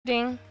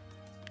Ding.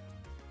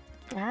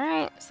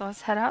 Alright, so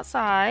let's head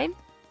outside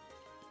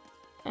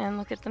and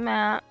look at the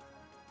map.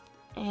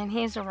 And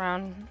he's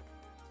around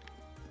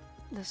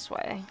this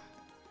way.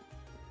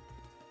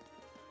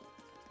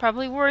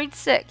 Probably worried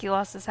sick he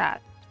lost his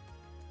hat.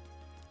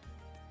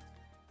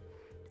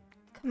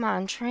 Come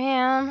on,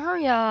 Tram,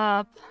 hurry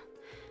up.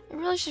 I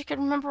really should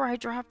remember where I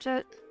dropped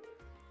it.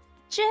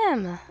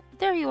 Jim,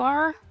 there you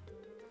are.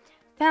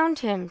 Found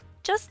him,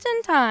 just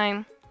in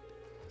time.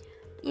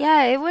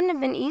 Yeah, it wouldn't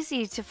have been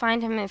easy to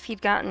find him if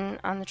he'd gotten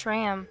on the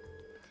tram.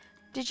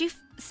 Did you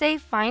say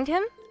find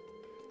him?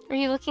 Are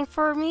you looking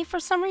for me for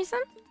some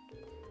reason?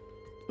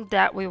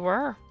 That we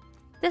were.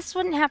 This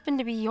wouldn't happen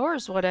to be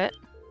yours, would it?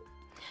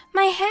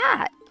 My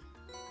hat!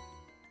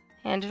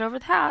 Handed over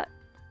the hat.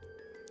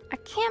 I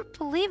can't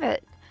believe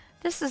it.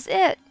 This is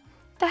it.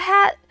 The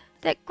hat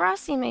that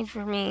Gracie made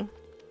for me.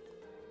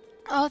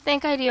 Oh,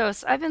 thank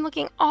Dios. I've been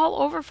looking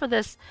all over for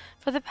this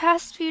for the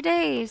past few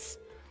days.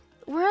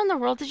 Where in the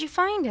world did you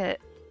find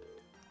it?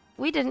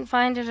 We didn't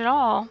find it at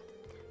all.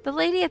 The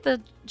lady at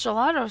the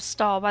gelato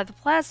stall by the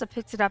plaza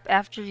picked it up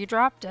after you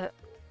dropped it.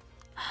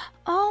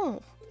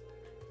 Oh,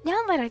 now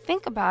that I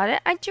think about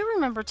it, I do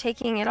remember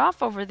taking it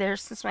off over there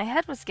since my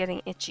head was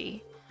getting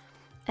itchy.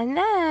 And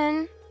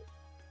then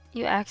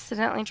you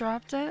accidentally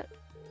dropped it?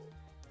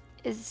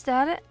 Is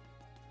that it?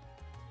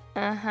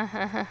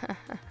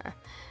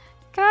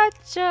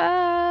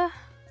 Gotcha!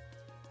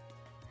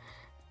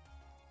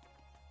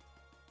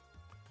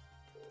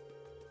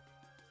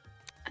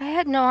 I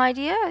had no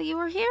idea you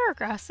were here,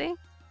 Gracie.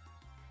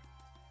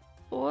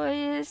 Boy,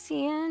 is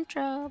he in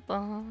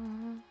trouble.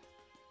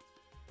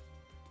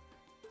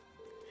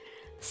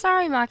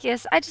 Sorry,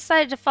 Machias. I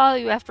decided to follow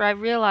you after I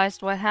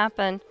realized what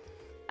happened.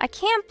 I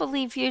can't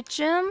believe you,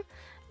 Jim.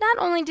 Not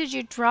only did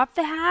you drop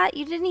the hat,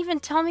 you didn't even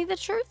tell me the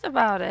truth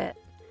about it.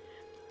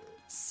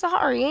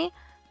 Sorry.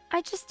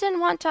 I just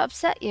didn't want to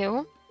upset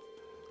you.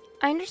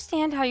 I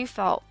understand how you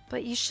felt,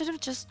 but you should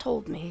have just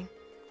told me.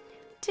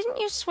 Didn't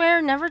you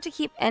swear never to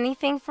keep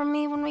anything from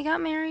me when we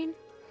got married?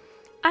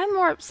 I'm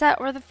more upset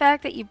over the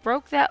fact that you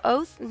broke that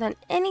oath than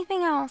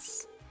anything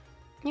else.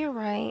 You're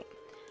right.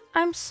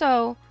 I'm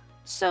so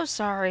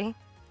sorry.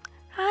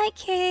 Hi,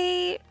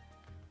 Kate.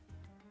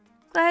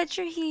 Glad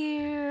you're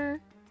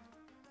here.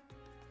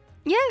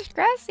 Yes,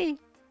 Gracie.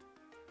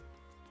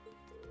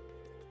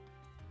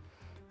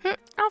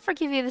 I'll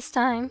forgive you this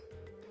time.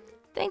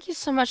 Thank you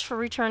so much for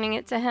returning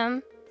it to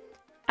him.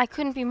 I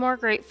couldn't be more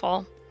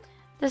grateful.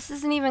 This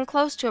isn't even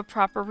close to a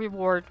proper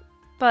reward,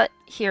 but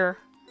here.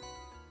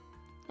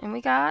 And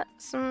we got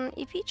some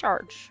EP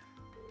charge.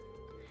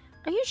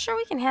 Are you sure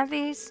we can have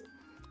these?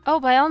 Oh,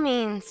 by all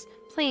means.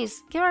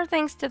 Please, give our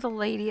thanks to the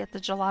lady at the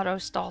gelato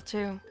stall,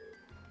 too.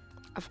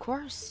 Of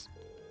course.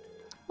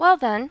 Well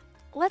then,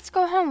 let's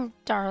go home,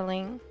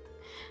 darling.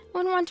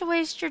 Wouldn't want to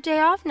waste your day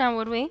off now,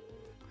 would we?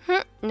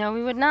 No,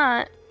 we would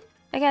not.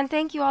 Again,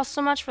 thank you all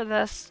so much for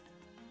this.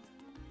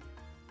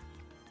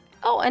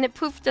 Oh, and it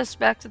poofed us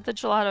back to the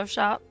gelato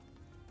shop.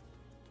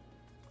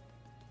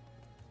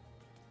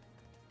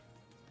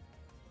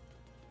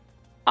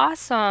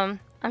 Awesome.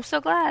 I'm so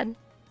glad.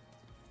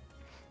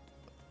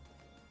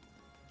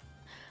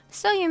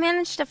 So you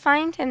managed to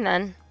find him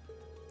then.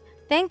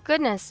 Thank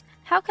goodness.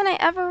 How can I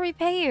ever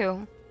repay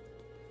you?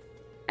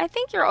 I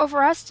think you're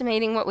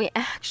overestimating what we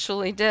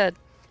actually did.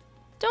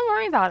 Don't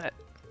worry about it.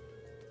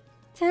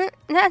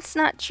 That's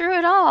not true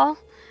at all.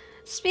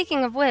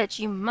 Speaking of which,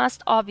 you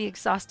must all be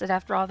exhausted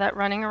after all that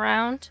running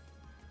around.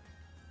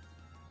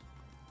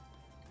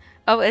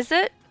 Oh, is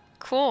it?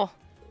 Cool.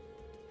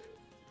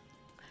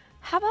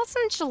 How about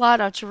some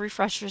gelato to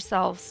refresh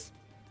yourselves?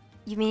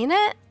 You mean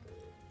it?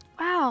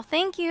 Wow,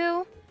 thank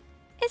you.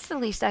 It's the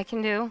least I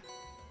can do.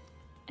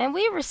 And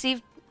we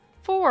received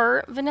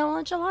 4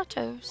 vanilla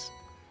gelatos.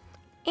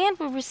 And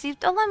we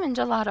received a lemon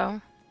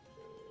gelato.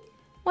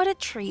 What a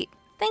treat.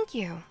 Thank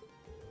you.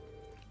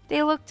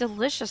 They look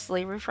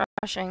deliciously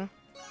refreshing.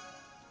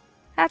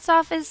 Hats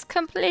off is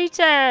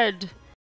completed!